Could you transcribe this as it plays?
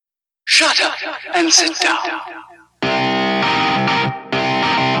Shut up and sit down.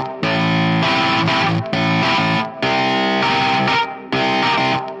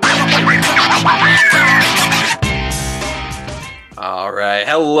 All right.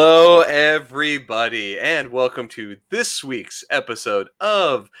 Hello, everybody, and welcome to this week's episode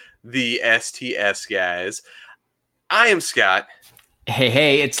of the STS Guys. I am Scott.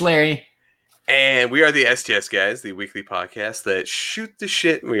 Hey, it's Larry. And we are the STS Guys, the weekly podcast that shoot the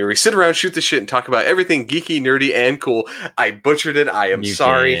shit. We sit around, shoot the shit, and talk about everything geeky, nerdy, and cool. I butchered it. I am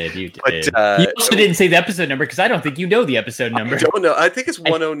sorry. You did. You also didn't say the episode number because I don't think you know the episode number. I don't know. I think it's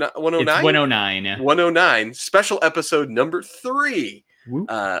 109. 109? It's 109. 109. Special episode number 3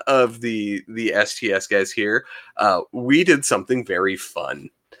 of the STS Guys here. We did something very fun.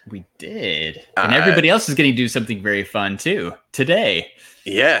 We did. And everybody else is going to do something very fun, too, today.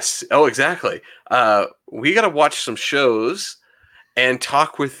 Yes. Oh, exactly. We got to watch some shows and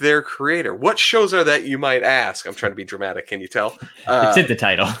talk with their creator. What shows are that, you might ask? I'm trying to be dramatic. Can you tell? It's in the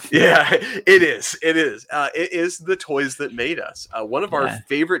title. Yeah, it is. It is. It is The Toys That Made Us. One of our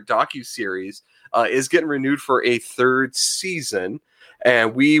favorite docuseries is getting renewed for a 3rd season.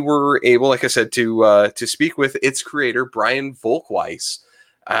 And we were able, like I said, to speak with its creator, Brian Volk-Weiss,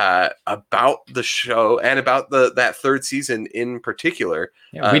 about the show and about that 3rd season in particular,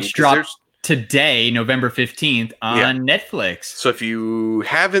 which drops today, November 15th on Netflix. So if you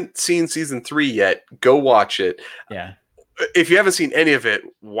haven't seen season 3 yet, go watch it. Yeah. If you haven't seen any of it,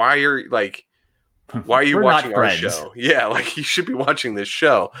 why are you watching our show? Yeah, like you should be watching this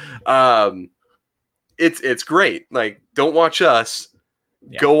show. It's great. Like, don't watch us.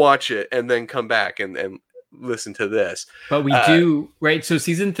 Yeah. Go watch it and then come back and listen to this. But we do, right? So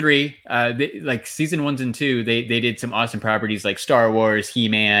season 3, like season 1 and 2, they did some awesome properties like Star Wars,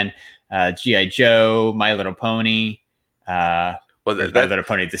 He-Man, G.I. Joe, My Little Pony. My Little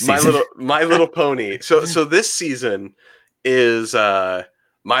Pony this season. My Little Pony. So this season is My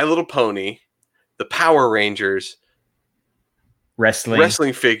Little Pony, the Power Rangers,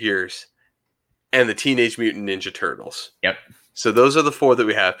 wrestling figures, and the Teenage Mutant Ninja Turtles. Yep. So those are the 4 that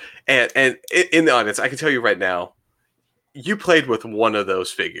we have. And in the audience, I can tell you right now, you played with one of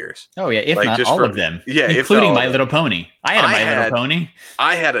those figures. Oh, yeah. If not all of them. Yeah. Including My Little Pony. I had a Little Pony.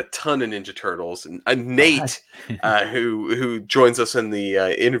 I had a ton of Ninja Turtles. And Nate, who joins us in the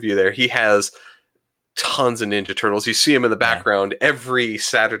interview there, he has tons of Ninja Turtles. You see him in the background every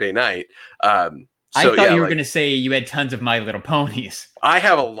Saturday night. I thought you were going to say you had tons of My Little Ponies. I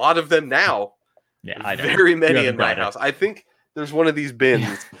have a lot of them now. Yeah, I know. Very many in my house. I think there's one of these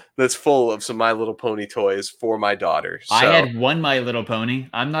bins that's full of some My Little Pony toys for my daughter. So, I had one My Little Pony.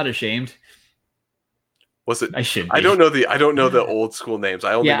 I'm not ashamed. Was it? I should be. I don't know the old school names.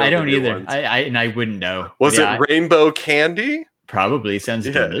 I only know I don't the new either. ones. I wouldn't know. Was it Rainbow Candy? Probably. Sounds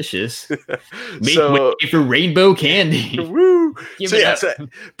delicious. Make way for Rainbow Candy. Woo!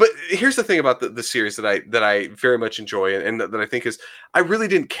 But here's the thing about the series that I very much enjoy and that I think is, I really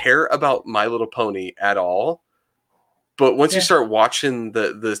didn't care about My Little Pony at all. But once you start watching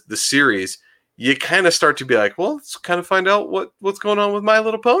the series, you kind of start to be like, well, let's kind of find out what's going on with My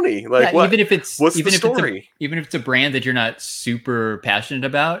Little Pony. Like, even if it's a brand that you're not super passionate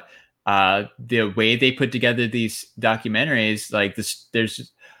about, the way they put together these documentaries, like this,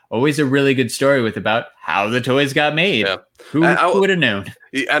 there's always a really good story about how the toys got made. Yeah. Who would have known?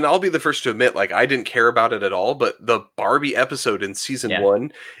 And I'll be the first to admit, like, I didn't care about it at all, but the Barbie episode in season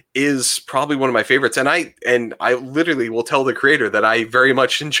 1 is probably one of my favorites. And I literally will tell the creator that I very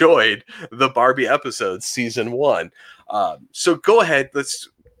much enjoyed the Barbie episode season 1. So go ahead, let's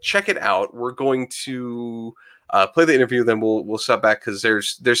check it out. We're going to play the interview, then we'll step back because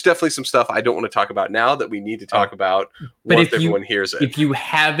there's definitely some stuff I don't want to talk about now that we need to talk about once everyone hears it. If you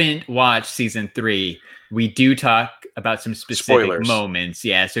haven't watched season 3, we do talk about some specific moments.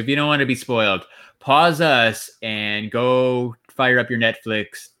 Yeah, so if you don't want to be spoiled, pause us and go fire up your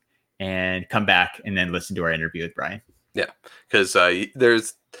Netflix and come back and then listen to our interview with Brian. Yeah, because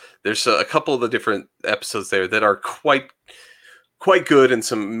there's a couple of the different episodes there that are quite good, and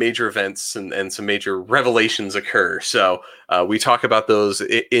some major events and some major revelations occur. So we talk about those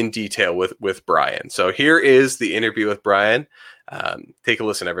in detail with Brian. So here is the interview with Brian. Take a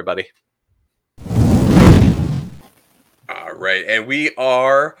listen, everybody. All right. And we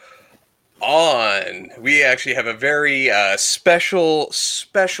are on. We actually have a very special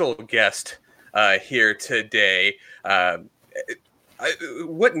guest here today.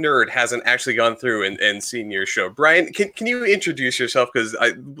 What nerd hasn't actually gone through and seen your show? Brian, can you introduce yourself? Because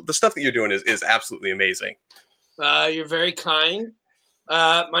the stuff that you're doing is absolutely amazing. You're very kind.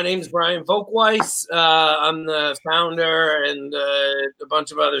 My name is Brian Volk-Weiss. I'm the founder and a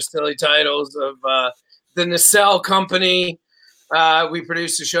bunch of other silly titles of the Nacelle Company. We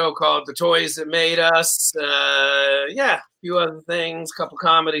produced a show called The Toys That Made Us. A few other things, a couple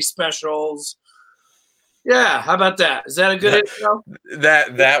comedy specials. Yeah, how about that? Is that a good intro?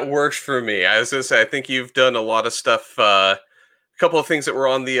 That works for me. I was going to say, I think you've done a lot of stuff, a couple of things that were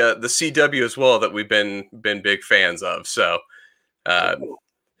on the CW as well that we've been big fans of. So,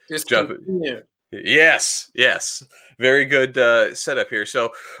 just continue. Yes. Very good setup here.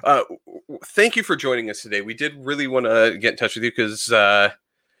 So, thank you for joining us today. We did really want to get in touch with you because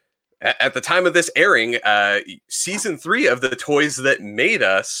at the time of this airing, season 3 of The Toys That Made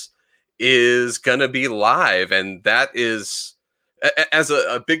Us is gonna be live, and that is, as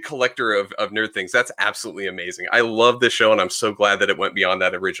a big collector of nerd things, that's absolutely amazing. I love this show, and I'm so glad that it went beyond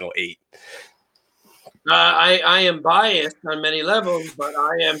that original 8. I am biased on many levels, but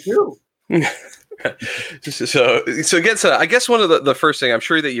I am too. So I guess one of the first thing, I'm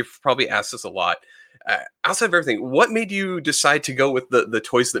sure that you've probably asked this a lot, outside of everything, what made you decide to go with the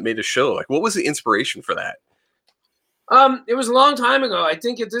Toys That Made Us show? Like, what was the inspiration for that? It was a long time ago. I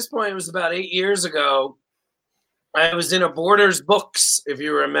think at this point it was about 8 years ago. I was in a Borders Books, if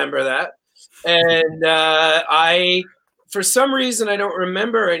you remember that. And I, for some reason I don't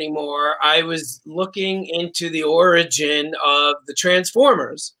remember anymore, I was looking into the origin of the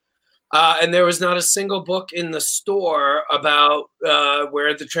Transformers. And there was not a single book in the store about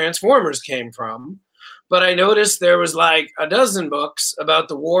where the Transformers came from. But I noticed there was like a dozen books about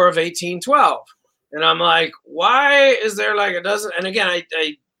the War of 1812. And I'm like, why is there like a dozen? And again,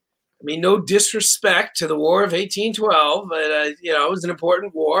 I mean, no disrespect to the War of 1812, but it was an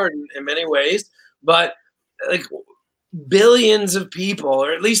important war in many ways. But like billions of people,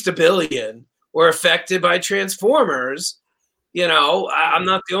 or at least a billion, were affected by Transformers. I'm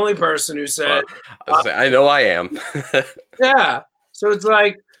not the only person who said. I know I am. Yeah. So it's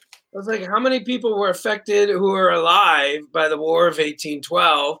like, I was like, how many people were affected who are alive by the War of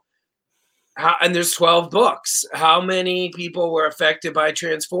 1812? And there's 12 books. How many people were affected by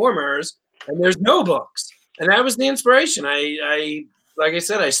Transformers? And there's no books. And that was the inspiration. I like I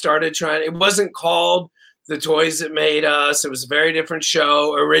said, I started trying. It wasn't called The Toys That Made Us. It was a very different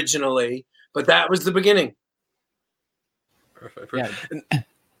show originally, but that was the beginning. Perfect. Yeah,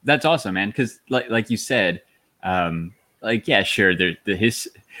 that's awesome, man. Because like you said, sure, the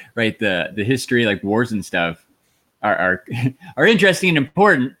history, like wars and stuff, are interesting and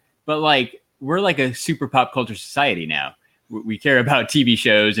important, but like, we're like a super pop culture society now. We care about TV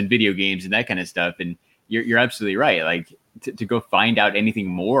shows and video games and that kind of stuff. And you're absolutely right. Like to go find out anything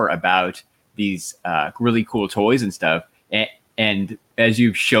more about these really cool toys and stuff. And as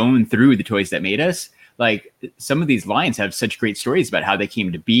you've shown through The Toys That Made Us, like some of these lines have such great stories about how they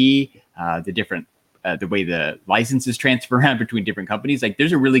came to be, the way the licenses transfer around between different companies. Like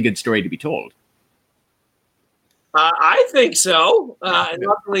there's a really good story to be told. I think so.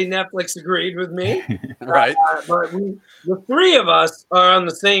 Luckily, Netflix agreed with me. Right. But the three of us are on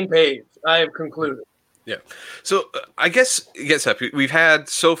the same page. I have concluded. Yeah. So I guess we've had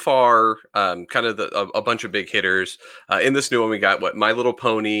so far kind of a bunch of big hitters. In this new one, we got My Little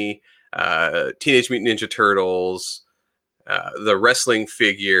Pony, Teenage Mutant Ninja Turtles, the wrestling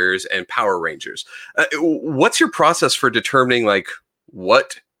figures, and Power Rangers. What's your process for determining like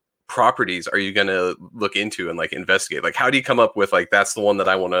what properties are you going to look into and like investigate? Like, how do you come up with like, that's the one that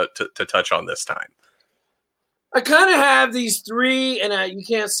I want to touch on this time? I kind of have these three, and you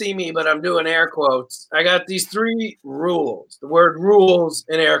can't see me, but I'm doing air quotes. I got these 3 rules, the word rules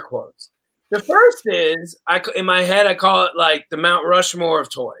in air quotes. The first is, in my head, I call it like the Mount Rushmore of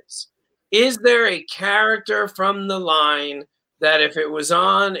toys. Is there a character from the line that if it was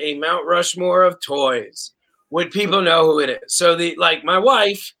on a Mount Rushmore of toys, would people know who it is? So like my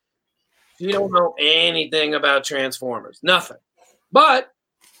wife, she don't know anything about Transformers, nothing. But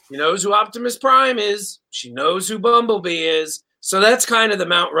she knows who Optimus Prime is. She knows who Bumblebee is. So that's kind of the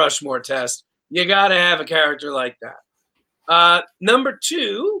Mount Rushmore test. You got to have a character like that. Number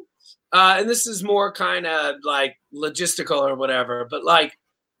 2, and this is more kind of like logistical or whatever, but like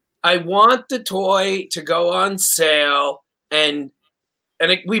I want the toy to go on sale, and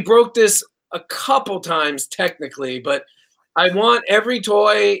we broke this a couple times technically, but I want every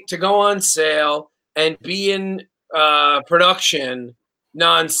toy to go on sale and be in production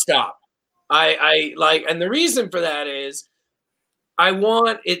nonstop. I like, and the reason for that is I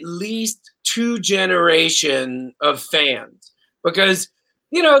want at least 2 generations of fans, because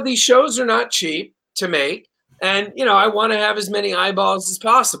these shows are not cheap to make, and I want to have as many eyeballs as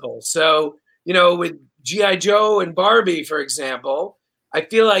possible. So with G.I. Joe and Barbie, for example, I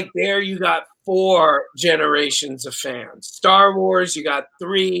feel like there you got 4 generations of fans. Star Wars, you got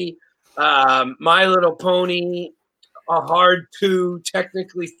 3. My Little Pony, a hard 2,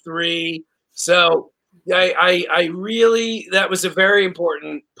 technically 3. So I really, that was a very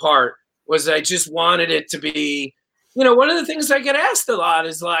important part, was I just wanted it to be, one of the things I get asked a lot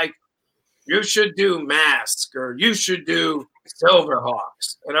is like, you should do Mask or you should do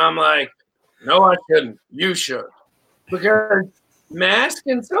Silverhawks. And I'm like, no, I shouldn't. You should. Because Mask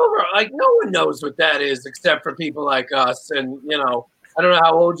and Silver, like, no one knows what that is except for people like us. And, I don't know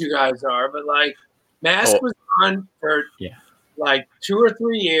how old you guys are, but like Mask was on for like 2 or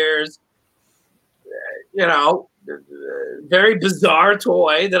 3 years. Very bizarre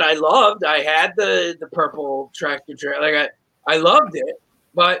toy that I loved. I had the purple tractor trailer. Like I loved it,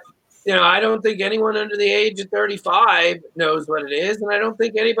 but I don't think anyone under the age of 35 knows what it is, and I don't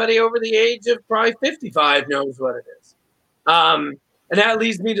think anybody over the age of probably 55 knows what it is. And that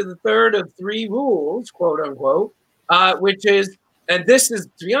leads me to the third of 3 rules, quote unquote, which is, and this is,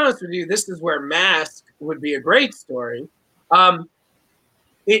 to be honest with you, this is where Mask would be a great story.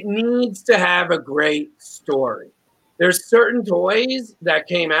 It needs to have a great story. There's certain toys that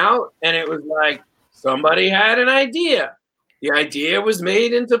came out and it was like somebody had an idea. The idea was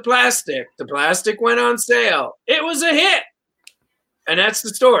made into plastic. The plastic went on sale. It was a hit. And that's the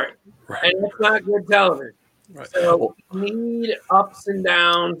story. Right. And it's not good television. Right. So we need ups and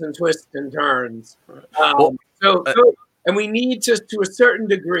downs and twists and turns. And we need to a certain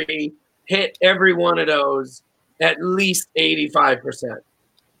degree, hit every one of those at least 85%.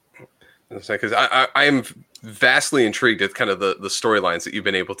 Because I am vastly intrigued at kind of the storylines that you've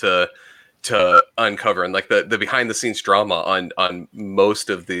been able to uncover, and like the behind the scenes drama on most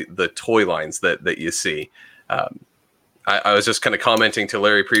of the toy lines that you see. I was just kind of commenting to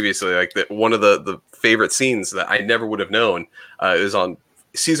Larry previously, like that one of the favorite scenes that I never would have known is on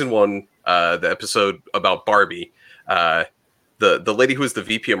season 1, the episode about Barbie. The lady who was the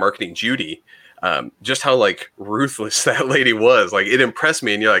VP of marketing, Judy. Just how like ruthless that lady was, like it impressed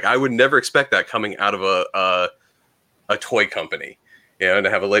me, and you're like, I would never expect that coming out of a toy company, and to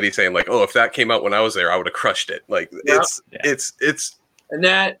have a lady saying like, oh, if that came out when I was there, I would have crushed it. Like it's and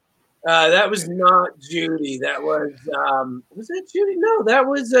that was not Judy. That was that Judy? No, that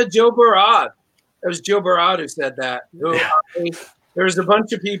was Joe Barad. That was Joe Barad who said that. There was a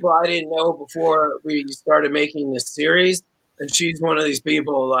bunch of people I didn't know before we started making this series, and she's one of these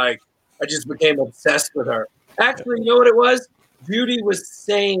people like. I just became obsessed with her. Actually, you know what it was? Judy was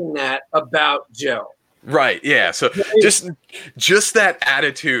saying that about Joe. Right. Yeah. So just that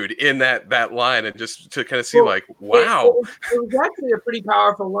attitude in that line, and just to kind of see like, wow. It was actually a pretty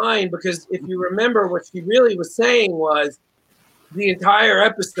powerful line, because if you remember, what she really was saying was the entire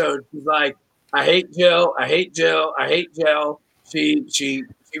episode. She's like, I hate Jill. I hate Jill. I hate Jill.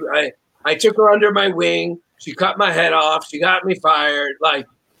 I took her under my wing. She cut my head off. She got me fired. Like.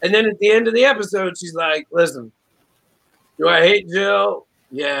 And then at the end of the episode, she's like, listen, do I hate Jill?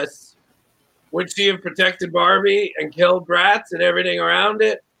 Yes. Would she have protected Barbie and killed Bratz and everything around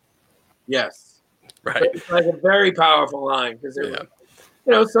it? Yes. Right. But it's like a very powerful line, because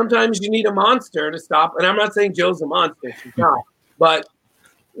sometimes you need a monster to stop. And I'm not saying Jill's a monster. She's not. But,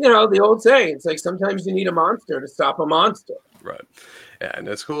 the old saying, it's like sometimes you need a monster to stop a monster. Right. Yeah, and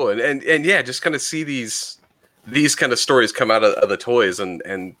that's cool. And yeah, just kind of see these kind of stories come out of the toys,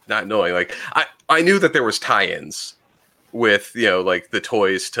 and not knowing, like I knew that there was tie-ins with like the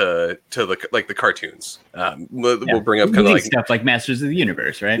toys to the cartoons. We'll bring up kind of like stuff like Masters of the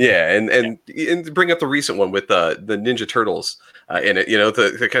Universe, right? Yeah, and bring up the recent one with the Ninja Turtles in it.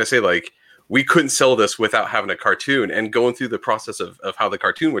 To kind of say like we couldn't sell this without having a cartoon, and going through the process of how the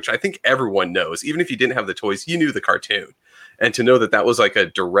cartoon, which I think everyone knows, even if you didn't have the toys, you knew the cartoon, and to know that was like a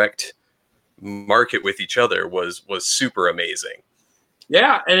direct market with each other was super amazing.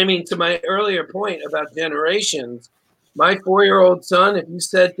 Yeah, and I mean, to my earlier point about generations, my 4-year-old son, if you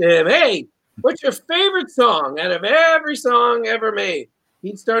said to him, hey, what's your favorite song out of every song ever made?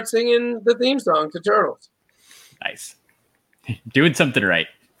 He'd start singing the theme song to Turtles. Nice. Doing something right.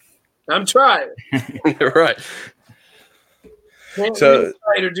 I'm trying. Right. Can't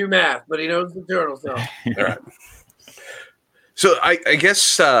write or do math, but he knows the Turtles song. All right. So I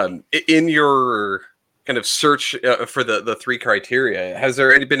guess in your kind of search for the 3 criteria, has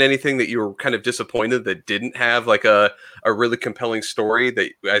there been anything that you were kind of disappointed that didn't have like a really compelling story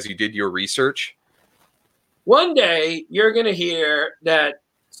that as you did your research? One day you're going to hear that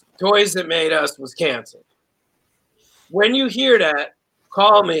Toys That Made Us was canceled. When you hear that,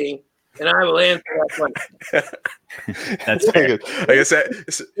 call me and I will answer that question. That's good. I guess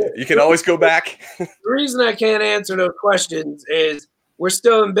that you can always go back. The reason I can't answer those questions is we're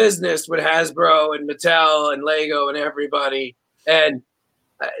still in business with Hasbro and Mattel and Lego and everybody. And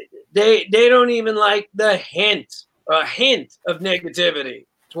they don't even like a hint of negativity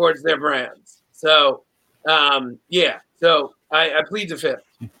towards their brands. So, So I plead the fifth.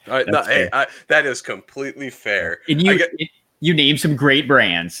 That is completely fair. And you named some great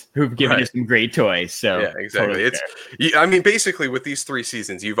brands who've given us some great toys. So yeah, exactly. Totally basically with these 3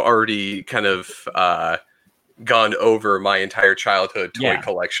 seasons, you've already kind of gone over my entire childhood toy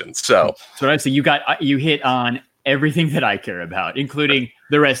collection. So what I'd say, you hit on everything that I care about, including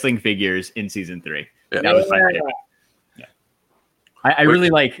the wrestling figures in season 3. Yeah. That was my favorite. Yeah. I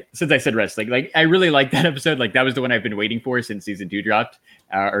really like, since I said wrestling, like I really like that episode. Like that was the one I've been waiting for since season 2 dropped,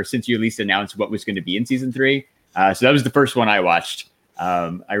 or since you at least announced what was going to be in season 3. So that was the first one I watched.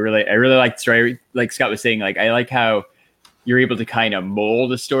 I really like the story. Like Scott was saying, like I like how you're able to kind of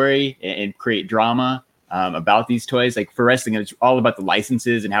mold a story and create drama about these toys. Like for wrestling, it's all about the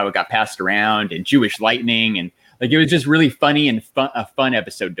licenses and how it got passed around, and Jewish lightning, and like it was just really funny and a fun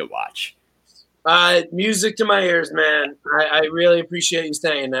episode to watch. Music to my ears, man. I really appreciate you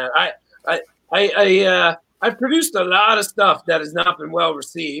saying that. I've produced a lot of stuff that has not been well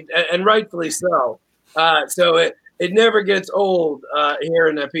received, and rightfully so. So it never gets old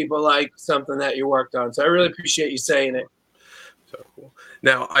hearing that people like something that you worked on. So I really appreciate you saying it. So cool.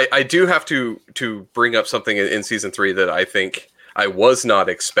 Now I do have to bring up something in season 3 that I think I was not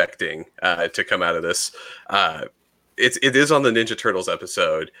expecting to come out of this. It is on the Ninja Turtles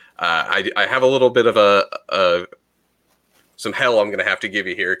episode. I have a little bit of some hell I'm going to have to give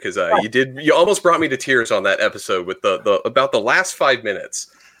you here, because you almost brought me to tears on that episode with the about the last 5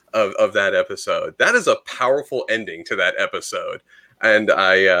 minutes of that episode. That is a powerful ending to that episode, and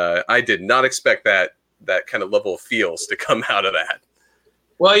I did not expect that kind of level of feels to come out of that.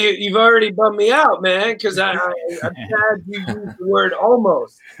 Well, you've already bummed me out, man, because I'm sad you used the word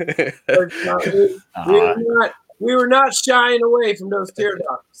almost. We were not shying away from those tear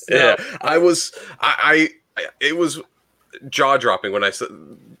ducts. So. Yeah, it was jaw dropping when I said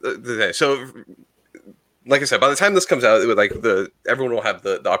that. So, like I said, by the time this comes out, everyone will have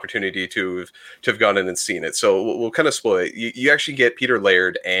the opportunity to have gone in and seen it. So we'll kind of spoil it. You actually get Peter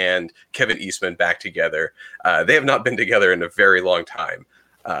Laird and Kevin Eastman back together. They have not been together in a very long time.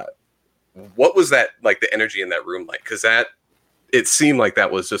 What was that like? The energy in that room like? Because it seemed like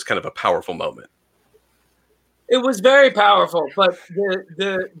that was just kind of a powerful moment. It was very powerful, but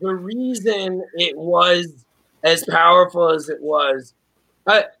the reason it was as powerful as it was,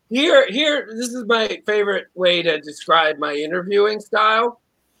 here, this is my favorite way to describe my interviewing style.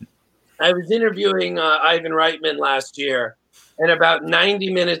 I was interviewing Ivan Reitman last year, and about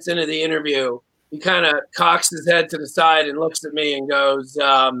 90 minutes into the interview, he kind of cocks his head to the side and looks at me and goes,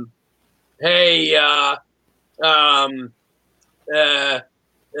 "Hey,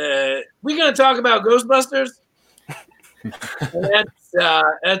 we gonna talk about Ghostbusters?" And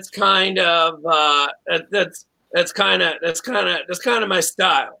that's kind of my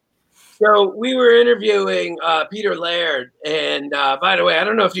style. So we were interviewing Peter Laird, and by the way, I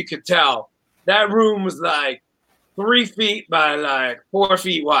don't know if you could tell, that room was like 3 feet by like 4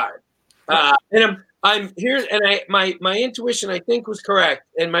 feet wide. And I'm here, and my intuition I think was correct,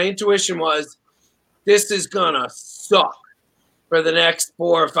 and my intuition was, this is gonna suck for the next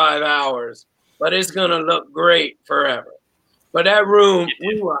 4 or 5 hours, but it's gonna look great forever. But that room,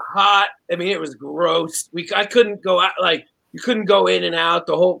 we were hot. I mean, it was gross. I couldn't go out, like you couldn't go in and out.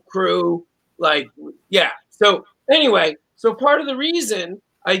 The whole crew, like, yeah. So anyway, so part of the reason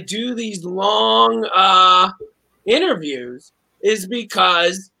I do these long interviews is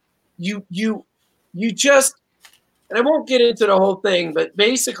because you just, and I won't get into the whole thing, but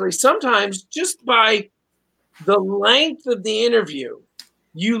basically sometimes just by the length of the interview,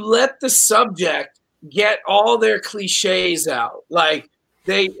 you let the subject get all their cliches out. Like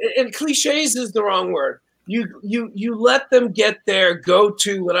and cliches is the wrong word. You let them get their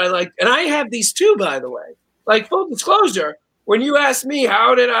go-to, what I like. And I have these too, by the way. Like, full disclosure, when you ask me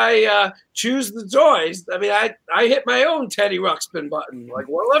how did I choose the toys, I mean, I hit my own Teddy Ruxpin button. Like,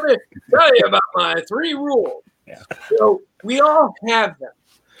 well, let me tell you about my 3 rules. Yeah. So we all have them.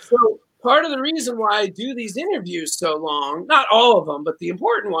 So part of the reason why I do these interviews so long, not all of them, but the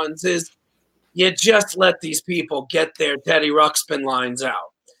important ones, is you just let these people get their Teddy Ruxpin lines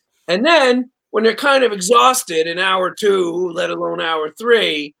out. And then when they're kind of exhausted in hour 2, let alone hour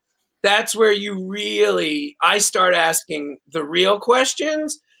 3, that's where I start asking the real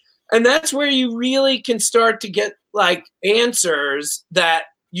questions. And that's where you really can start to get like answers that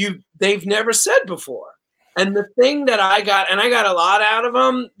they've never said before. And the thing that I got a lot out of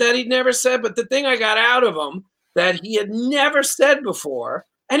him that he'd never said, but the thing I got out of him that he had never said before.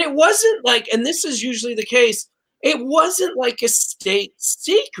 And it wasn't like, and this is usually the case, it wasn't like a state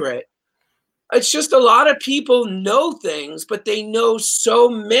secret. It's just a lot of people know things, but they know so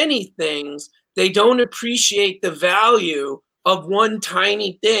many things, they don't appreciate the value of one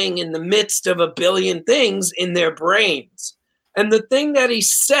tiny thing in the midst of a billion things in their brains. And the thing that he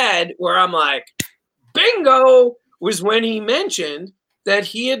said, where I'm like, bingo, was when he mentioned that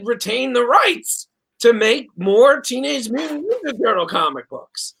he had retained the rights to make more Teenage Mutant Ninja Turtle comic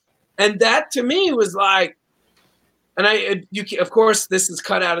books. And that to me was like, and of course, this is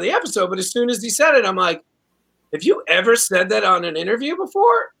cut out of the episode, but as soon as he said it, I'm like, have you ever said that on an interview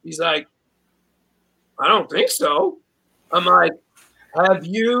before? He's like, I don't think so. I'm like, have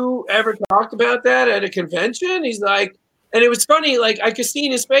you ever talked about that at a convention? He's like, and it was funny, like I could see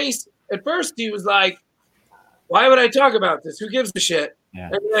in his face at first, he was like, why would I talk about this? Who gives a shit? Yeah.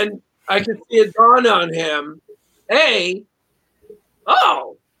 And then I could see it dawn on him. A,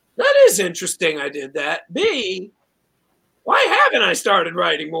 oh, that is interesting I did that. B, why haven't I started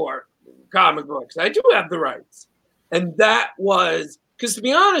writing more comic books? I do have the rights. And that was, because to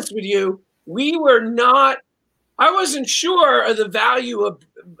be honest with you, I wasn't sure of the value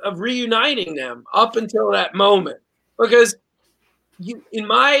of reuniting them up until that moment. Because in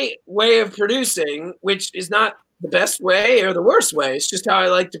my way of producing, which is not the best way or the worst way, it's just how I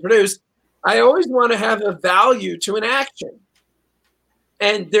like to produce, I always want to have a value to an action.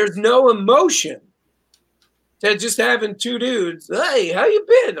 And there's no emotion to just having two dudes, hey, how you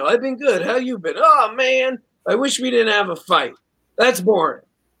been? Oh, I've been good. How you been? Oh, man, I wish we didn't have a fight. That's boring.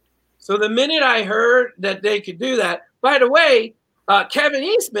 So the minute I heard that they could do that, by the way, Kevin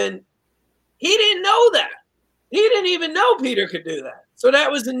Eastman, he didn't know that. He didn't even know Peter could do that. So that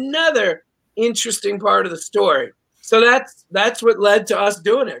was another interesting part of the story. So that's what led to us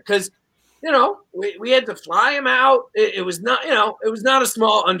doing it. Because, we had to fly him out. It was not, it was not a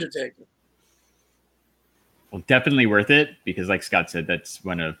small undertaking. Well, definitely worth it because, like Scott said, that's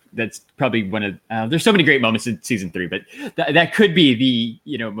probably one of. There's so many great moments in season 3, but that could be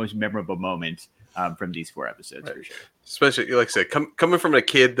the most memorable moment from these 4 episodes for sure. Especially, like I said, coming from a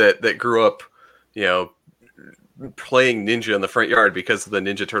kid that grew up, playing Ninja in the front yard because of the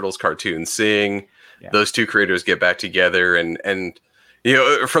Ninja Turtles cartoon, seeing those two creators get back together and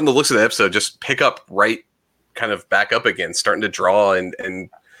from the looks of the episode, just pick up kind of back up again, starting to draw and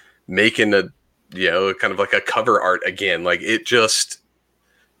making a. Kind of like a cover art again. Like it just,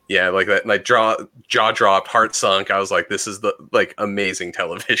 like that. Like jaw dropped, heart sunk. I was like, this is the amazing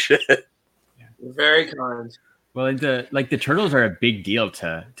television. Very kind. Well, and the Turtles are a big deal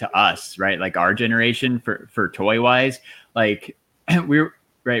to us, right? Like our generation for toy wise. Like we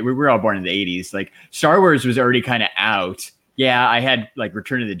were all born in the 80s. Like Star Wars was already kind of out. Yeah, I had like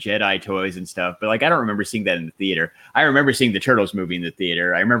Return of the Jedi toys and stuff, but like I don't remember seeing that in the theater. I remember seeing the Turtles movie in the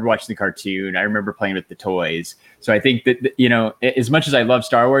theater. I remember watching the cartoon. I remember playing with the toys. So I think that as much as I love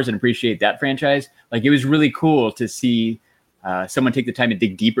Star Wars and appreciate that franchise, like it was really cool to see someone take the time to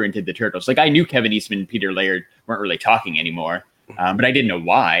dig deeper into the Turtles. Like I knew Kevin Eastman and Peter Laird weren't really talking anymore, but I didn't know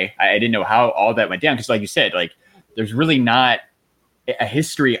why. I didn't know how all that went down because, like you said, like there's really not a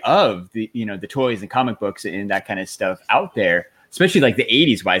history of the toys and comic books and that kind of stuff out there, especially like the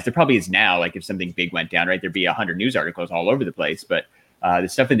 80s wise. There probably is now, like if something big went down, right, there'd be 100 news articles all over the place. But the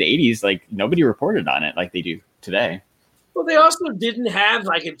stuff in the 80s, like nobody reported on it like they do today. Well, they also didn't have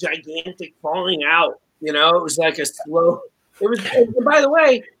like a gigantic falling out. It was like a slow. It was, and by the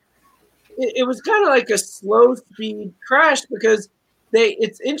way, it was kind of like a slow speed crash because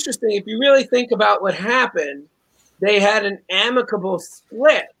it's interesting if you really think about what happened. They had an amicable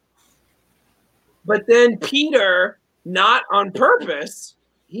split. But then Peter, not on purpose,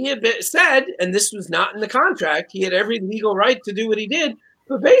 he had said, and this was not in the contract, he had every legal right to do what he did.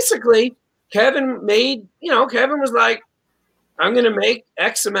 But basically, Kevin was like, I'm going to make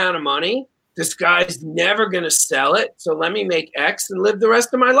X amount of money. This guy's never going to sell it. So let me make X and live the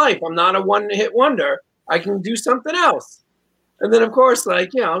rest of my life. I'm not a one-hit wonder. I can do something else. And then, of course,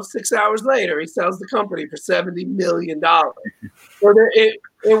 6 hours later, he sells the company for $70 million. So it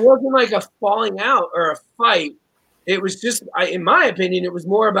wasn't like a falling out or a fight. It was just, in my opinion, it was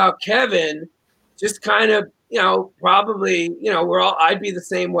more about Kevin just kind of, probably, I'd be the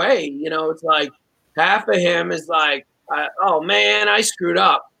same way. It's like half of him is like, oh, man, I screwed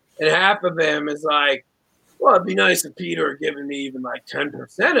up. And half of him is like, well, it'd be nice if Peter had given me even like 10%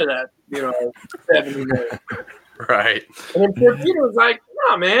 of that, $70 million. Right. And then Peter was like,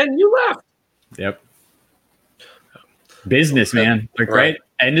 no, man, you left. Yep. Business, man. Like, right.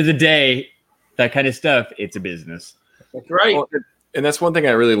 End of the day, that kind of stuff, it's a business. That's right. Well, and that's one thing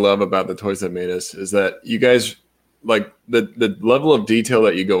I really love about the Toys That Made Us is that you guys like the level of detail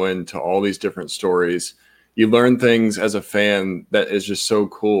that you go into all these different stories. You learn things as a fan that is just so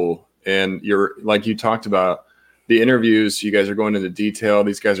cool. And you're like you talked about the interviews, you guys are going into detail.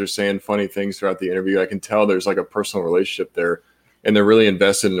 These guys are saying funny things throughout the interview. I can tell there's like a personal relationship there, and they're really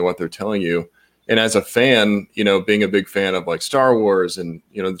invested in what they're telling you. And as a fan, you know, being a big fan of like Star Wars and,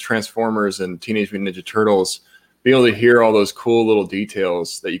 you know, the Transformers and Teenage Mutant Ninja Turtles, being able to hear all those cool little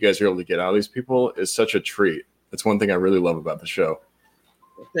details that you guys are able to get out of these people is such a treat. That's one thing I really love about the show.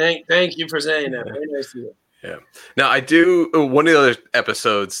 Thank you for saying that. Very nice of you. Yeah. Now I do one of the other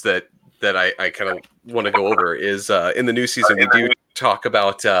episodes that I kind of want to go over is in the new season we do talk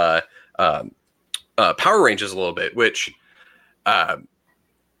about Power Rangers a little bit, which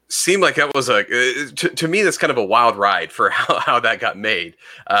seemed like that was to me that's kind of a wild ride for how that got made.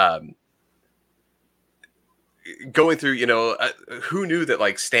 Going through, you know, who knew that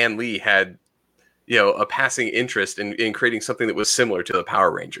like Stan Lee had, you know, a passing interest in creating something that was similar to the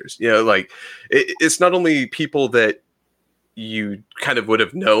Power Rangers. You know, like it's not only people that you kind of would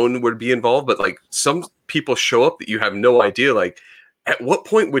have known would be involved, but like some people show up that you have no idea. Like, at what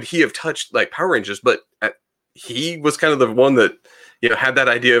point would he have touched like Power Rangers? But he was kind of the one that, you know, had that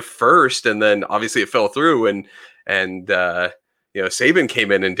idea first, and then obviously it fell through, and you know, Saban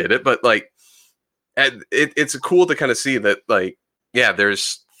came in and did it. But like, it's cool to kind of see that, like, yeah,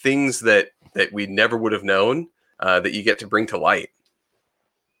 there's things that we never would have known that you get to bring to light.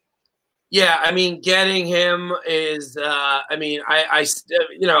 Yeah, I mean, getting him is, I mean, I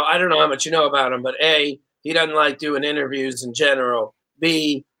you know, I don't know how much you know about him, but A, he doesn't like doing interviews in general.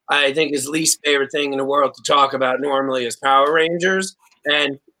 B, I think his least favorite thing in the world to talk about normally is Power Rangers.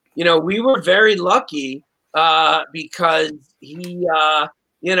 And, you know, we were very lucky because he,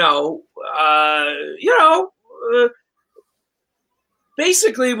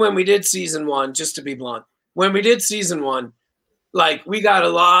 basically when we did season one, just to be blunt, when we did season one, like we got a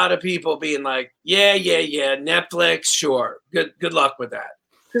lot of people being like, yeah, Netflix, sure. Good luck with that.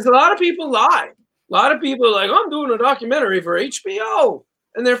 Because a lot of people lie. A lot of people are like, I'm doing a documentary for HBO.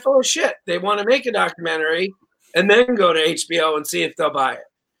 And they're full of shit. They want to make a documentary and then go to HBO and see if they'll buy it.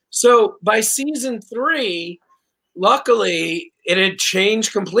 So by season 3, luckily, it had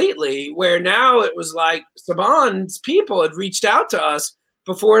changed completely, where now it was like Saban's people had reached out to us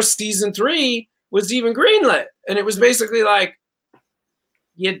before season 3 was even greenlit. And it was basically like,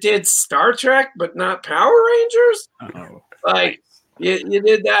 you did Star Trek, but not Power Rangers? Uh-oh. Like, you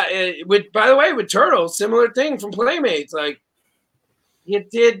did that. By the way, with Turtles, similar thing from Playmates. Like, you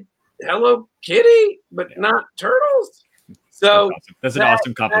did Hello Kitty, but not Turtles? So that's an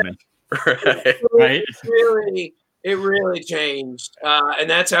awesome compliment. Right? It really changed. And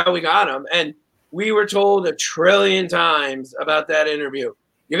that's how we got him. And we were told 1 trillion times about that interview.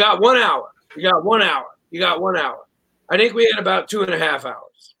 You got 1 hour. You got 1 hour. You got 1 hour. I think we had about 2.5 hours.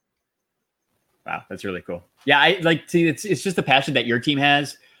 Wow, that's really cool. Yeah, I like see it's just the passion that your team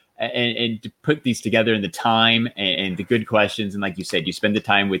has, and to put these together in the time and the good questions, and like you said, you spend the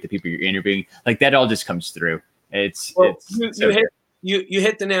time with the people you're interviewing. Like that all just comes through. You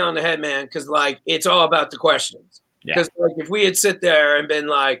hit the nail on the head, man, because like it's all about the questions. Because like if we had sit there and been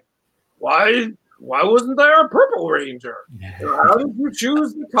like, why wasn't there a Purple Ranger? How did you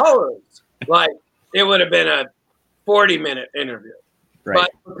choose the colors? Like it would have been a 40-minute interview. Right.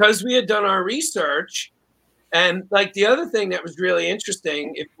 But because we had done our research, and like the other thing that was really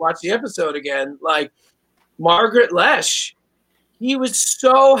interesting, if you watch the episode again, like Margaret Lesh, he was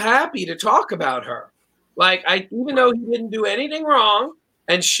so happy to talk about her. Like even though he didn't do anything wrong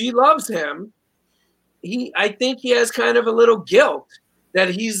and she loves him, I think he has kind of a little guilt that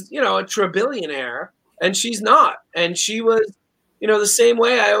he's, you know, a trillionaire and she's not. And she was, you know, the same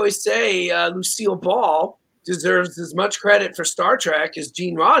way I always say, Lucille Ball deserves as much credit for Star Trek as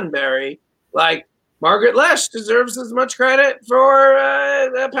Gene Roddenberry. Like Margaret Lesh deserves as much credit for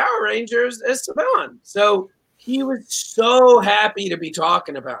the Power Rangers as Saban. So he was so happy to be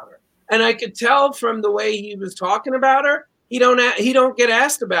talking about her. And I could tell from the way he was talking about her, he don't get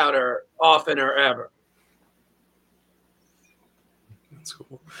asked about her often or ever. That's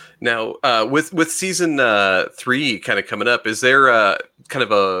cool. Now, with season 3 kind of coming up, is there kind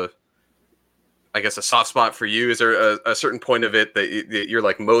of a soft spot for you? Is there a certain point of it that you're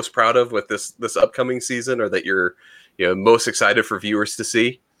like most proud of with this upcoming season, or that you're, you know, most excited for viewers to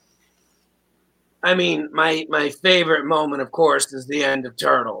see? I mean, my favorite moment, of course, is the end of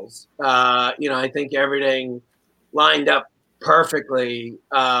Turtles. You know, I think everything lined up perfectly.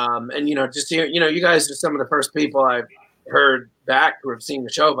 And, you know, just here, you know, you guys are some of the first people I've heard back who have seen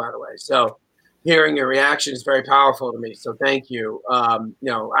the show, by the way. So hearing your reaction is very powerful to me. So thank you. You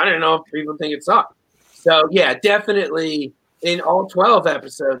know, I don't know if people think it sucked. So yeah, definitely in all 12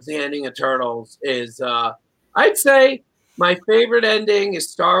 episodes, the ending of Turtles is, I'd say my favorite ending is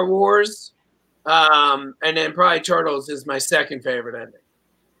Star Wars. And then probably Turtles is my second favorite ending.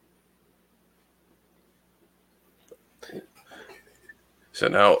 So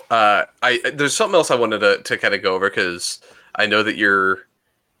now, there's something else I wanted to kind of go over, because I know that your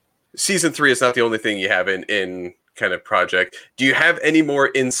season 3 is not the only thing you have in kind of project. Do you have any more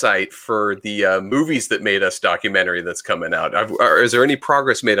insight for the movies that made us documentary that's coming out? Or is there any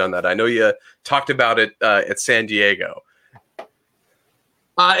progress made on that? I know you talked about it at San Diego.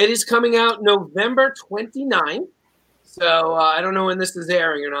 It is coming out November 29th. So I don't know when this is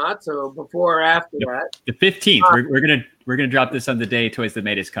airing or not. So before or after that, the 15th. We're gonna drop this on the day Toys That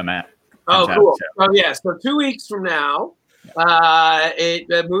Made Us come out. Oh, cool. So. Oh, yeah. So 2 weeks from now,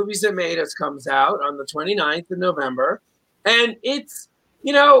 the Movies That Made Us comes out on the 29th of November, and it's,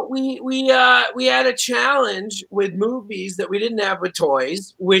 we had a challenge with movies that we didn't have with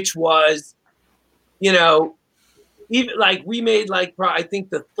toys, which was, even like we made I think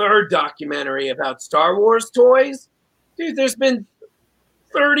the third documentary about Star Wars toys. Dude, there's been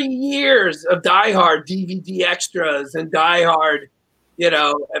 30 years of Die Hard DVD extras and Die Hard, and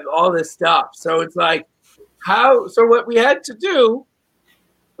all this stuff. So it's like, so what we had to do,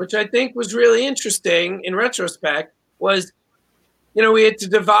 which I think was really interesting in retrospect, was, we had to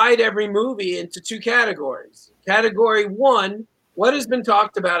divide every movie into 2 categories. Category 1, what has been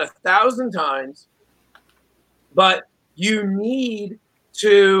talked about 1,000 times, but you need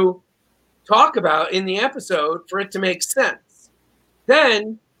to talk about in the episode for it to make sense.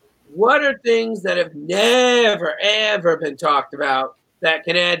 Then, what are things that have never, ever been talked about that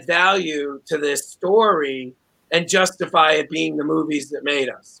can add value to this story and justify it being the movies that made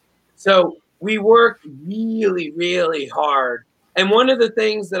us? So we worked really, really hard. And one of the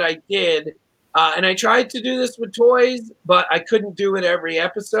things that I did, and I tried to do this with toys, but I couldn't do it every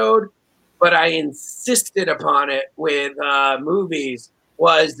episode, but I insisted upon it with movies,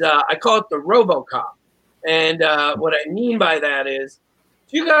 was I call it the RoboCop. And what I mean by that is,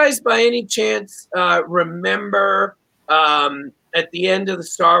 do you guys by any chance remember at the end of the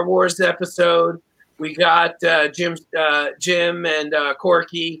Star Wars episode, we got Jim and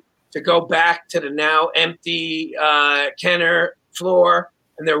Corky to go back to the now empty Kenner floor,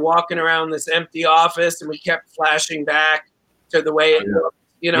 and they're walking around this empty office, and we kept flashing back to the way it looked,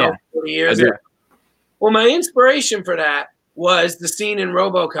 40 years ago. Well, my inspiration for that was the scene in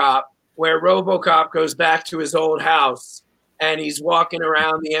RoboCop where RoboCop goes back to his old house, and he's walking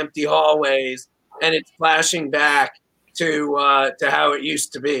around the empty hallways, and it's flashing back to how it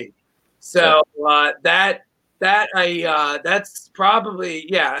used to be. So that's probably,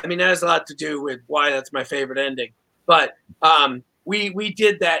 that has a lot to do with why that's my favorite ending. But we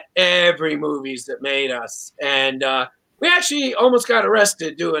did that every movies that made us, and we actually almost got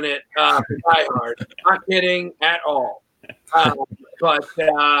arrested doing it for Die Hard. Not kidding at all.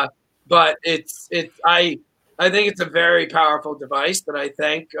 But I think it's a very powerful device that I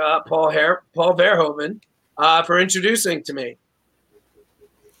thank Paul Verhoeven for introducing to me.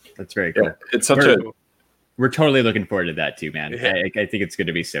 That's very cool. Yeah, it's we're totally looking forward to that too, man. Yeah. I think it's going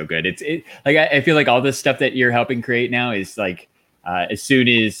to be so good. I feel like all this stuff that you're helping create now is like, as soon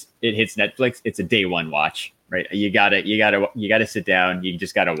as it hits Netflix, it's a day one watch, right? You gotta sit down. You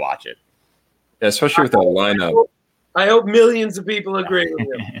just gotta watch it. Yeah, especially with that lineup. I hope millions of people agree with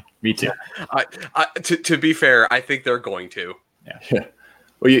you. Me too. To be fair, I think they're going to. Yeah.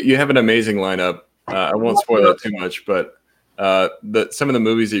 Well, you have an amazing lineup. I won't spoil it too much, but some of the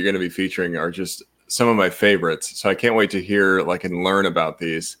movies that you're going to be featuring are just some of my favorites. So I can't wait to hear and learn about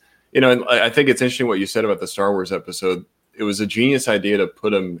these. And I think it's interesting what you said about the Star Wars episode. It was a genius idea to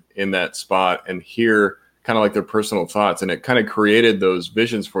put them in that spot and hear kind of their personal thoughts. And it kind of created those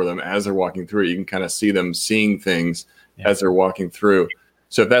visions for them as they're walking through. You can kind of see them seeing things as they're walking through.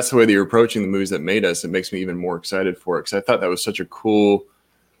 So if that's the way that you're approaching the movies that made us, it makes me even more excited for it. Because I thought that was such a cool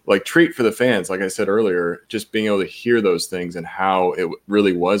treat for the fans. Like I said earlier, just being able to hear those things and how it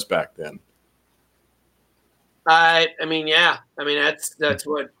really was back then. That's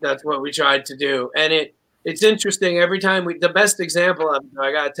what we tried to do. And it's interesting every time the best example of it,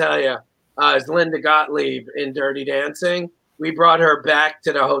 I got to tell you, is Linda Gottlieb in Dirty Dancing. We brought her back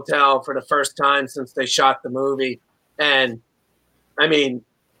to the hotel for the first time since they shot the movie. And if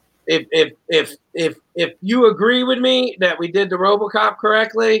you agree with me that we did the RoboCop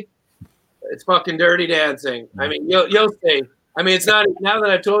correctly, it's fucking Dirty Dancing. You'll see. It's not, now that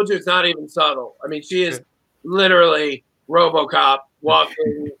I've told you, it's not even subtle. She is literally RoboCop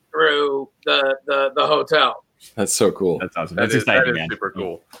walking through the hotel. That's so cool. That's awesome. That's exciting, man. Super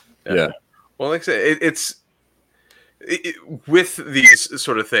cool. Yeah. Well, like I said, it's with these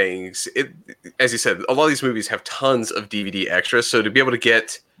sort of things, as you said, a lot of these movies have tons of DVD extras. So to be able to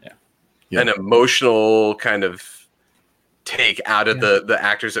get an emotional kind of take out of the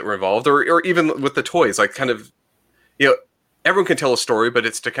actors that were involved, or even with the toys, like kind of, everyone can tell a story, but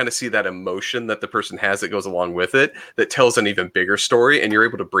it's to kind of see that emotion that the person has that goes along with it, that tells an even bigger story, and you're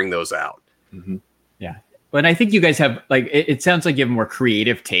able to bring those out. Mm-hmm. Yeah. Well, and I think you guys have, like, it sounds like you have a more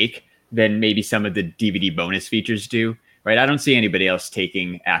creative take than maybe some of the DVD bonus features do, right? I don't see anybody else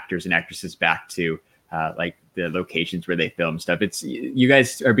taking actors and actresses back to like the locations where they film stuff. It's, you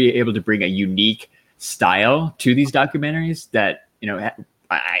guys are being able to bring a unique style to these documentaries that,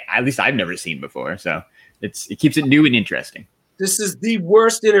 at least I've never seen before. So it keeps it new and interesting. This is the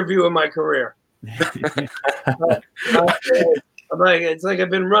worst interview of my career. I'm like, it's like I've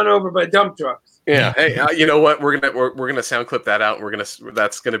been run over by dump trucks. Yeah. Hey, you know what? We're gonna sound clip that out.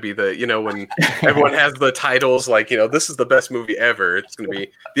 That's gonna be the, when everyone has the titles, like, this is the best movie ever. It's gonna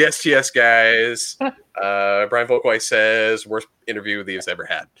be the STS Guys. Brian Volk-Weiss Says, worst interview they've ever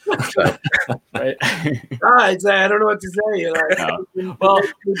had. So. Right. I don't know what to say. Like, well,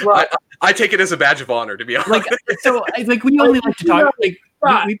 I take it as a badge of honor, to be honest. We only like to talk.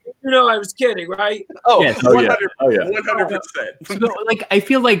 I was kidding, right? Oh, yes. 100%. So, I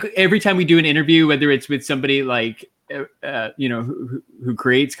feel like every time we do an interview, whether it's with somebody like, who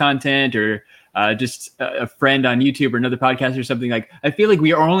creates content, or just a friend on YouTube or another podcast or something, like, I feel like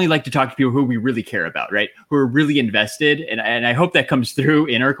we are only like to talk to people who we really care about, right? Who are really invested. And I hope that comes through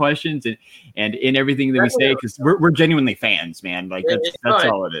in our questions and in everything that we say, because we're genuinely fans, man. Like, that's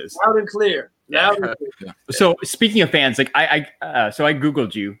all it is. Loud and clear. So speaking of fans, like I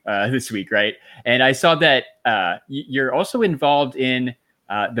Googled you this week, right? And I saw that you're also involved in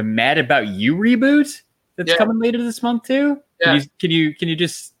the Mad About You reboot that's coming later this month too. Yeah. Can you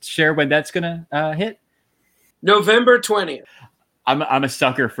just share when that's gonna hit? November 20th. I'm a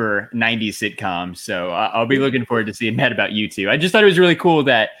sucker for 90s sitcoms, so I'll be looking forward to seeing Mad About You too. I just thought it was really cool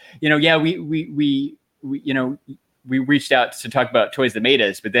that we reached out to talk about Toys That Made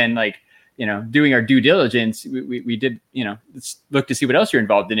Us, but then doing our due diligence, we did, let's look to see what else you're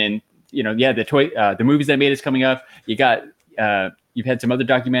involved in. The movies that made us coming up. You got, you've had some other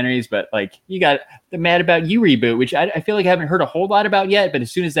documentaries, but you got the Mad About You reboot, which I feel like I haven't heard a whole lot about yet. But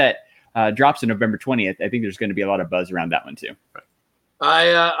as soon as that drops on November 20th, I think there's going to be a lot of buzz around that one too.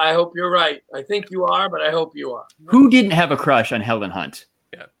 I hope you're right. I think you are, but I hope you are. Who didn't have a crush on Helen Hunt?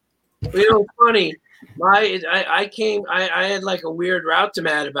 Yeah. Funny. I had like a weird route to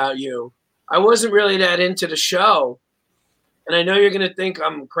Mad About You. I wasn't really that into the show. And I know you're going to think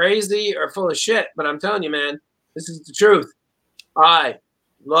I'm crazy or full of shit, but I'm telling you, man, this is the truth. I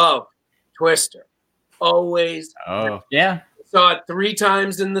love Twister. Always. Oh, yeah. Saw it 3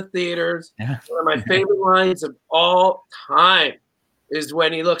 times in the theaters. Yeah. One of my favorite lines of all time is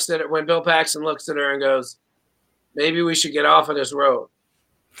when when Bill Paxton looks at her and goes, maybe we should get off of this road.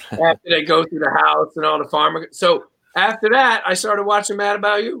 After they go through the house and all the farmer. So after that, I started watching Mad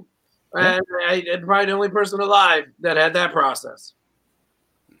About You. And I'm probably the only person alive that had that process.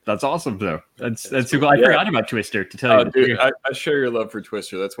 That's awesome, though. That's super. I forgot about Twister, to tell you. Dude, I share your love for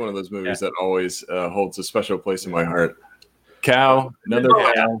Twister. That's one of those movies that always holds a special place in my heart. Cow, another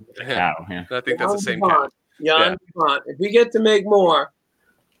cow. Cow, yeah. I think that's the same cow. Young Devon. If we get to make more.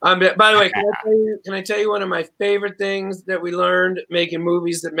 By the way, can I tell you one of my favorite things that we learned making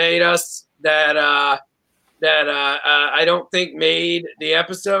movies that made us that I don't think made the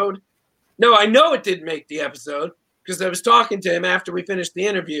episode? No, I know it didn't make the episode because I was talking to him after we finished the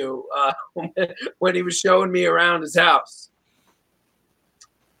interview when he was showing me around his house.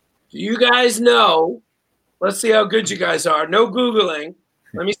 Do you guys know? Let's see how good you guys are. No Googling.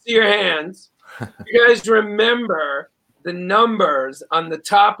 Let me see your hands. You guys remember the numbers on the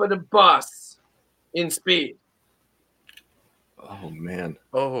top of the bus in Speed? Oh, man.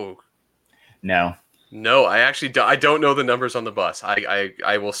 Oh. No, I don't know the numbers on the bus.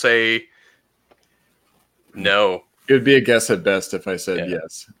 I will say no. It would be a guess at best if I said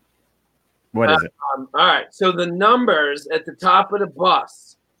yes. What is it? All right. So the numbers at the top of the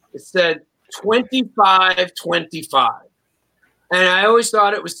bus, it said 2525. And I always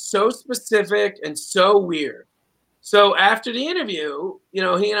thought it was so specific and so weird. So after the interview,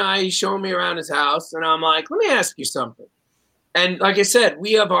 he's showing me around his house, and I'm like, let me ask you something. And like I said,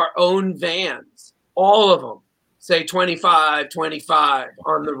 we have our own vans. All of them say 2525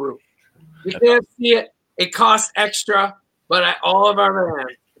 on the roof. You can't see it. It costs extra, but all of our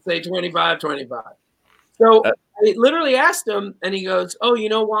vans say 2525. So I literally asked him, and he goes, oh, you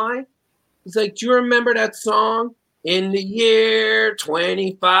know why? He's like, do you remember that song in the year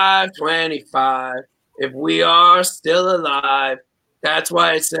 2525, if we are still alive. That's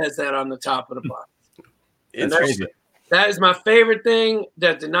why it says that on the top of the box. It's crazy. That is my favorite thing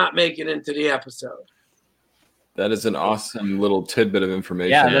that did not make it into the episode. That is an awesome little tidbit of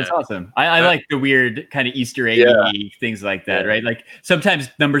information. Yeah, that's awesome. I like the weird kind of Easter eggy things like that, right? Like sometimes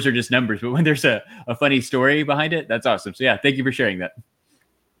numbers are just numbers, but when there's a funny story behind it, that's awesome. So yeah, thank you for sharing that.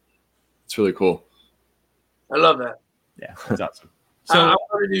 It's really cool. I love that. Yeah, that's awesome. So I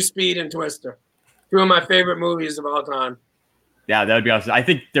want to do Speed and Twister. Two of my favorite movies of all time. Yeah, that would be awesome. I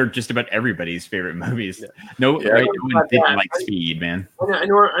think they're just about everybody's favorite movies. No one didn't like Speed, man. I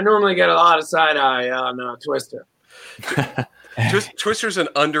normally get a lot of side eye on Twister. Twister's an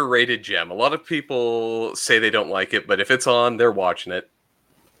underrated gem. A lot of people say they don't like it, but if it's on, they're watching it.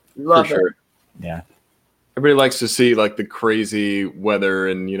 Love For sure. it. Yeah. Everybody likes to see like the crazy weather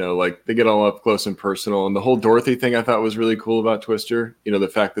and, like they get all up close and personal. And the whole Dorothy thing I thought was really cool about Twister. The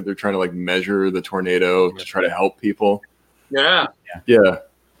fact that they're trying to like measure the tornado to try to help people. Yeah.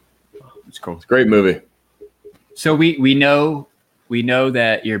 It's cool. It's a great movie. So we know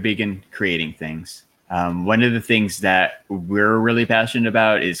that you're big in creating things. One of the things that we're really passionate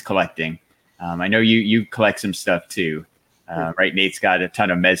about is collecting. I know you collect some stuff too. Right, Nate's got a ton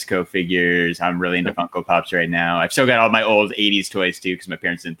of Mezco figures. I'm really into Funko Pops right now. I've still got all my old 80s toys too because my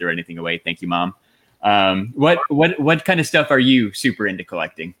parents didn't throw anything away. Thank you, Mom. What kind of stuff are you super into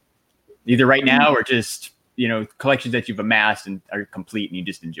collecting? Either right now or just collections that you've amassed and are complete and you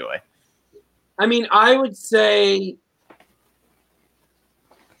just enjoy. I mean, I would say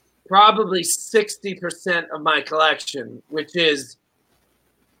probably 60% of my collection, which is,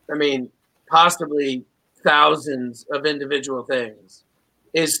 possibly thousands of individual things,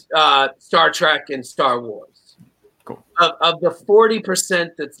 is Star Trek and Star Wars. Cool. Of the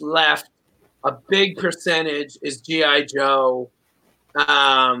 40% that's left, a big percentage is G.I. Joe.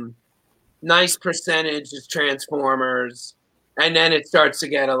 Nice percentage is Transformers. And then it starts to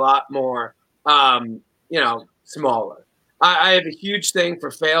get a lot more, smaller. I have a huge thing for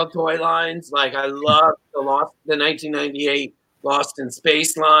failed toy lines. Like I love the 1998 Lost in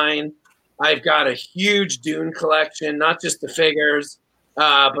Space line. I've got a huge Dune collection, not just the figures,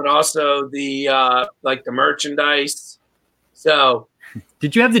 but also the the merchandise. So,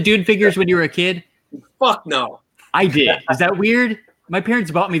 did you have the Dune figures when you were a kid? Fuck no. I did. Is that weird? My parents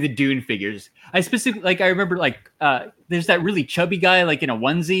bought me the Dune figures. I specifically, I remember there's that really chubby guy in a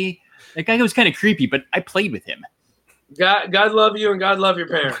onesie. That guy was kind of creepy, but I played with him. God love you and God love your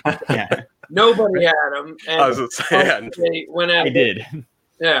parents. Yeah. Nobody had them. And I was saying. I did.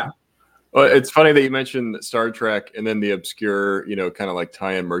 Yeah. Well, it's funny that you mentioned Star Trek and then the obscure, kind of like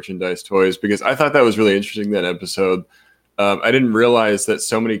tie-in merchandise toys, because I thought that was really interesting, that episode. I didn't realize that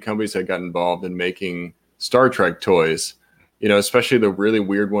so many companies had gotten involved in making Star Trek toys, especially the really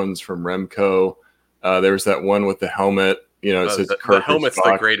weird ones from Remco. There was that one with the helmet, it says the helmet's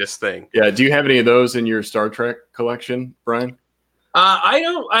the greatest thing. Yeah. Do you have any of those in your Star Trek collection, Brian? I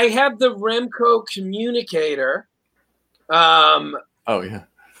don't. I have the Remco communicator. Oh, yeah.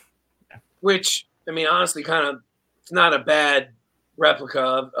 Which, honestly, it's not a bad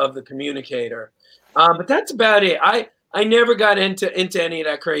replica of the communicator. But that's about it. I never got into any of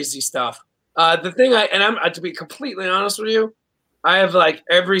that crazy stuff. The thing I'm to be completely honest with you, I have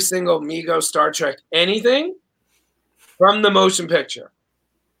every single Mego Star Trek anything from the motion picture.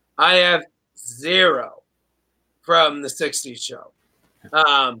 I have 0 from the 60s show.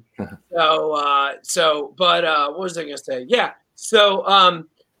 But what was I going to say? Yeah. So,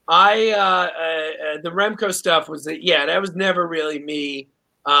 the Remco stuff that was never really me.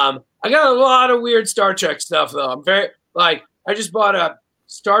 I got a lot of weird Star Trek stuff though. I'm very I just bought a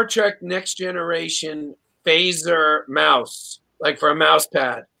Star Trek Next Generation phaser mouse, for a mouse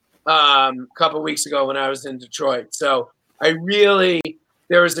pad, a couple weeks ago when I was in Detroit. So there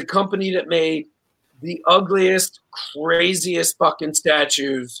was a company that made the ugliest, craziest fucking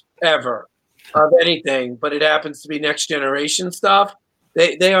statues ever of anything, but it happens to be Next Generation stuff.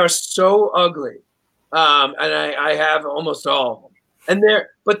 They are so ugly, and I have almost all of them.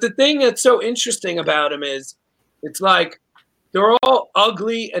 But the thing that's so interesting about them is, it's they're all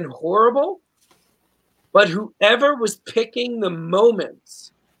ugly and horrible, but whoever was picking the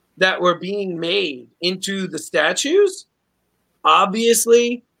moments that were being made into the statues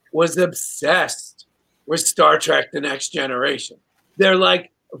obviously was obsessed with Star Trek: The Next Generation. They're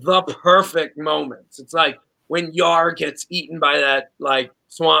the perfect moments. It's when Yar gets eaten by that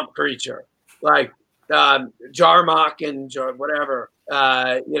swamp creature, Jarmok and whatever,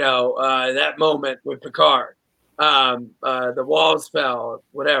 that moment with Picard, the walls fell,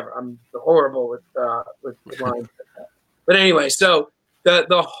 whatever. I'm horrible with lines like But anyway, so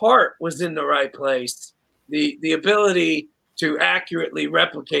the heart was in the right place. The ability to accurately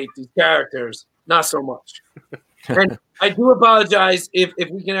replicate these characters, not so much. And I do apologize if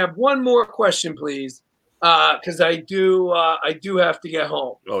we can have one more question, please, because I do have to get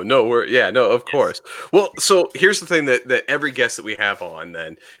home. Oh no, of course. Well, so here's the thing that every guest that we have on,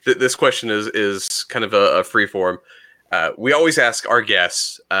 then this question is kind of a free form. We always ask our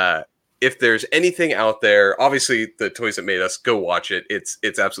guests if there's anything out there. Obviously, the Toys That Made Us, go watch it.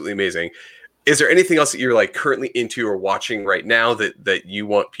 It's absolutely amazing. Is there anything else that you're like currently into or watching right now that you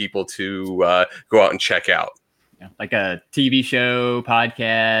want people to go out and check out? Yeah, like a TV show,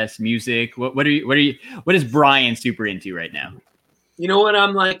 podcast, music. What is Brian super into right now? You know what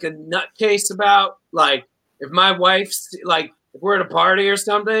I'm like a nutcase about? Like if my wife's like, if we're at a party or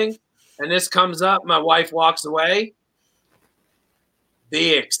something and this comes up, my wife walks away.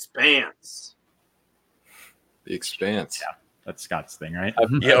 The Expanse. The Expanse. Yeah, that's Scott's thing, right?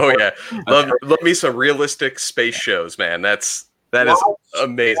 Yeah. Love me some realistic space shows, man. That is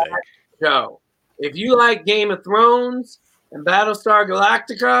amazing. Show. If you like Game of Thrones and Battlestar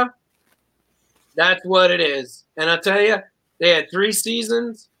Galactica, that's what it is. And I'll tell you, they had 3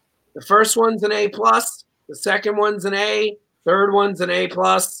 seasons. The first one's an A+, the second one's an A, third one's an A+.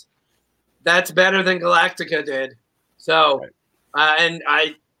 That's better than Galactica did. So, and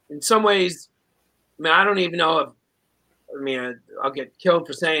I, in some ways, I mean, I don't even know if, I'll get killed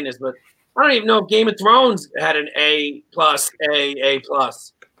for saying this, but I don't even know if Game of Thrones had an A+, A+.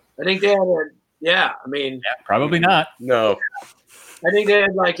 I think they had probably not. No. I think they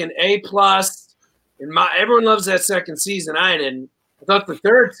had like an A+. And everyone loves that second season. I didn't. I thought the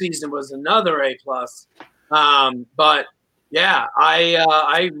third season was another A+. But yeah,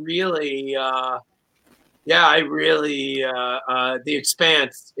 I really, The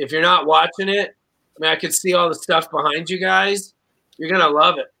Expanse. If you're not watching it, I mean, I could see all the stuff behind you guys. You're gonna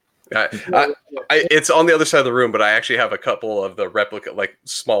love it. It's on the other side of the room, but I actually have a couple of the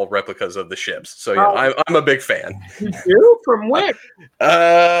small replicas of the ships. So yeah, I'm a big fan. You do? From where?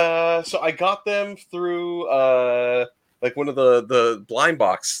 So I got them through like one of the blind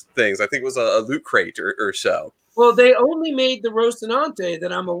box things. I think it was a loot crate or so. Well, they only made the Rocinante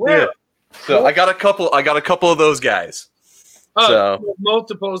that I'm aware of. So I got a couple of those guys. Oh, so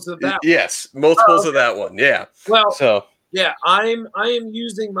multiples of that. Yes, multiples of that one. Yeah. Well, so. Yeah, I am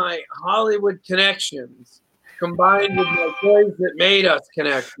using my Hollywood connections combined with my Toys That Made Us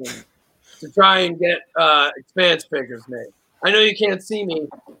connections to try and get Expanse figures made. I know you can't see me.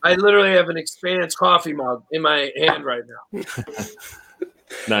 I literally have an Expanse coffee mug in my hand right now.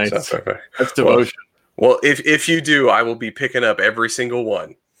 Nice. That's devotion. Well, if you do, I will be picking up every single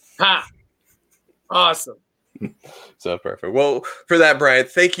one. Ha! Awesome. So perfect. Well, for that, Brian,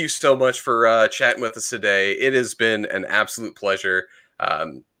 thank you so much for chatting with us today. It has been an absolute pleasure.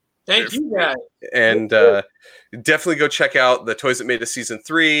 Thank you, guys. And definitely go check out the Toys That Made Us Season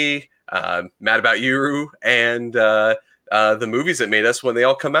 3, Mad About You, and the movies that made us when they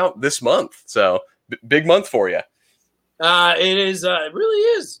all come out this month. So big month for you. It is. It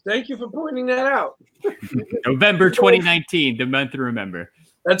really is. Thank you for pointing that out. November 2019, the month to remember.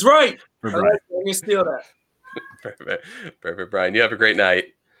 That's right. Let me steal that. Perfect, Brian. You have a great night.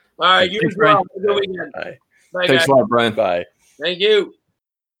 All right, you as well. Have a good weekend. Bye. Bye, Thanks a lot, Brian. Bye. Thank you.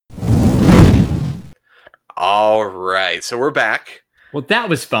 All right, so we're back. Well, that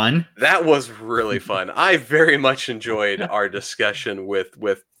was fun. That was really fun. I very much enjoyed our discussion with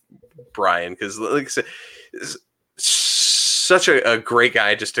Brian because, like I said, such a great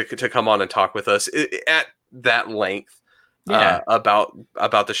guy just to come on and talk with us at that length. About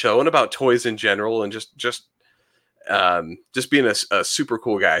the show and about toys in general, and just being a super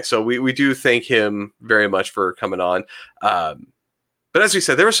cool guy. So we do thank him very much for coming on. But as we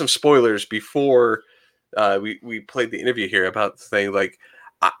said, there were some spoilers before we played the interview here about the thing. Like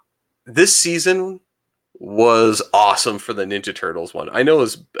this season was awesome for the Ninja Turtles one. I know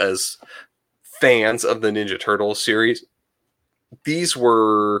as fans of the Ninja Turtles series, these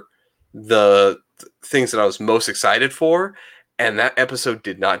were the things that I was most excited for, and that episode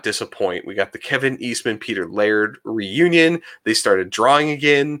did not disappoint. We got the Kevin Eastman, Peter Laird reunion. They started drawing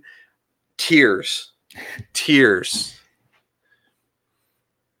again. Tears.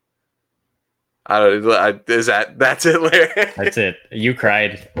 That's it, Laird? That's it. You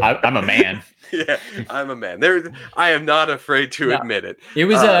cried. I'm a man. Yeah, I'm a man. I am not afraid to admit it. It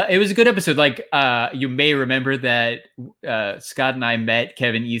was a good episode. Like you may remember that Scott and I met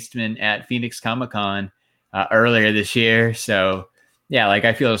Kevin Eastman at Phoenix Comic-Con earlier this year. So yeah, like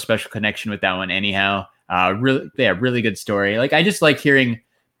I feel a special connection with that one. Anyhow, really good story. Like I just like hearing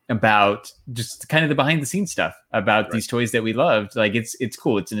about just kind of the behind the scenes stuff about these toys that we loved. Like it's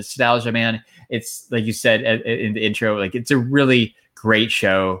cool. It's a nostalgia, man. It's like you said in the intro, like it's a really great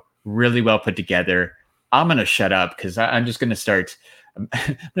show, really well put together. I'm going to shut up because I'm just going to start. I'm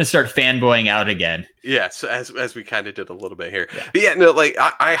going to start fanboying out again. Yes, as we kind of did a little bit here. Yeah. But yeah, no, like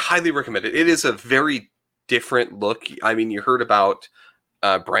I highly recommend it. It is a very different look. I mean, you heard about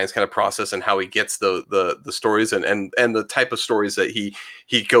Brian's kind of process and how he gets the stories and the type of stories that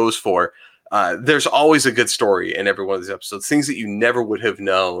he goes for. There's always a good story in every one of these episodes. Things that you never would have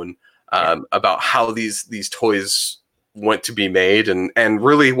known about how these toys went to be made and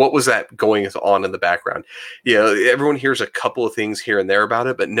really what was that going on in the background. You know, everyone hears a couple of things here and there about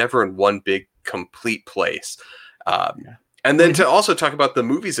it, but never in one big complete place. And then to also talk about the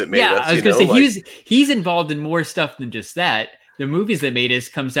movies that made us. I was going to say he's involved in more stuff than just that. The movies that made us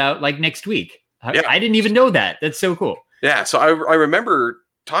comes out like next week. I didn't even know that. That's so cool. Yeah, so I remember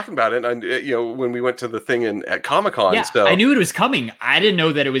talking about it, and when we went to the thing at Comic-Con. Yeah, so I knew it was coming. I didn't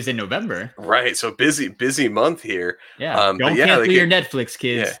know that it was in November. Right, so busy month here. Yeah, don't cancel your Netflix,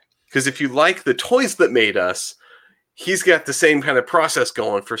 kids. Yeah, because if you like the toys that made us, he's got the same kind of process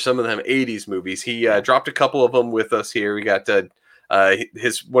going for some of them 80s movies. He dropped a couple of them with us here. We got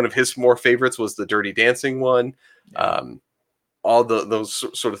one of his more favorites was the Dirty Dancing one. All those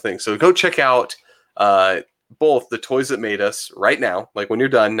sort of things. So go check out both the toys that made us right now. Like when you're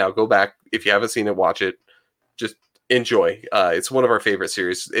done, now go back. If you haven't seen it, watch it. Just enjoy. It's one of our favorite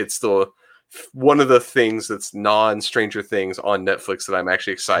series. It's one of the things that's non-Stranger Things on Netflix that I'm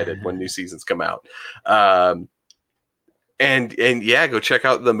actually excited when new seasons come out. And yeah, go check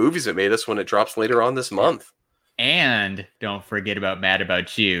out the movies that made us when it drops later on this month. And don't forget about Mad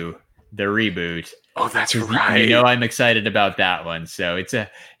About You, the reboot. Oh, that's right. You know I'm excited about that one. So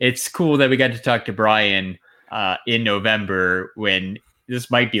it's cool that we got to talk to Brian in November when this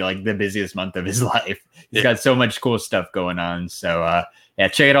might be like the busiest month of his life. He's got so much cool stuff going on. So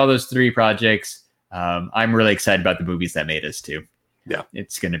check out all those 3 projects. I'm really excited about the movies that made us too. Yeah,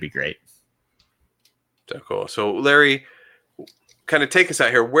 it's going to be great. So cool. So Larry, kind of take us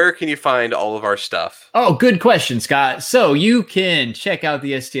out here. Where can you find all of our stuff? Oh, good question, Scott. So you can check out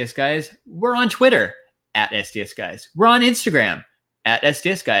the STS Guys. We're on Twitter at STS Guys. We're on Instagram at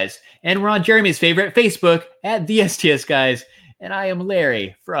STS Guys. And we're on Jeremy's favorite, Facebook at the STS Guys. And I am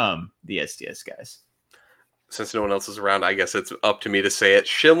Larry from the STS Guys. Since no one else is around, I guess it's up to me to say it.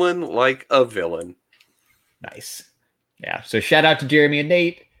 Shillin' like a villain. Nice. Yeah. So shout out to Jeremy and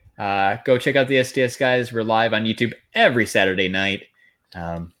Nate. Go check out the STS Guys. We're live on YouTube every Saturday night.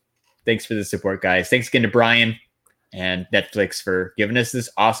 Thanks for the support, guys. Thanks again to Brian and Netflix for giving us this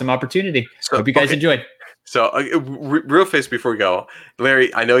awesome opportunity. So, hope you guys enjoyed. So real fast before we go,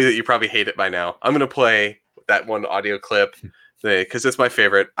 Larry, I know that you probably hate it by now. I'm going to play that one audio clip because it's my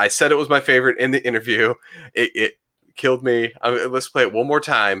favorite. I said it was my favorite in the interview. It killed me. Let's play it one more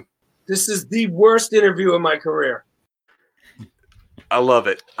time. This is the worst interview of my career. I love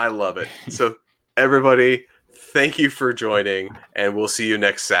it. So everybody, thank you for joining, and we'll see you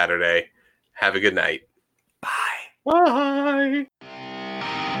next Saturday. Have a good night. Bye. Bye.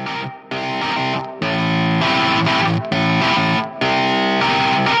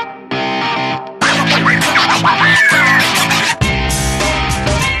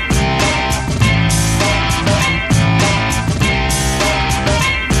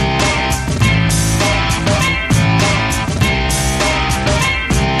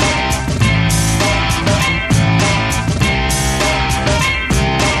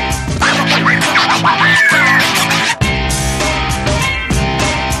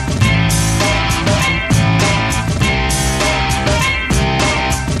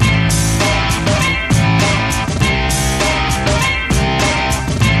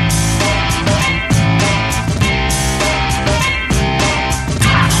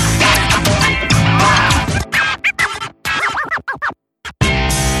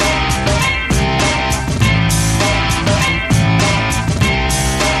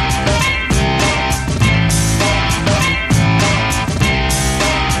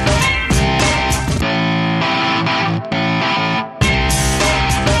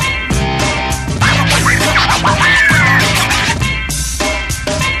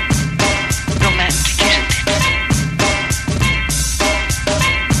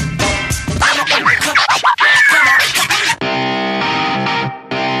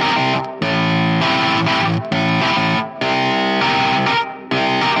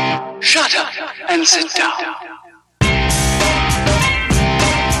 Shut up and sit down.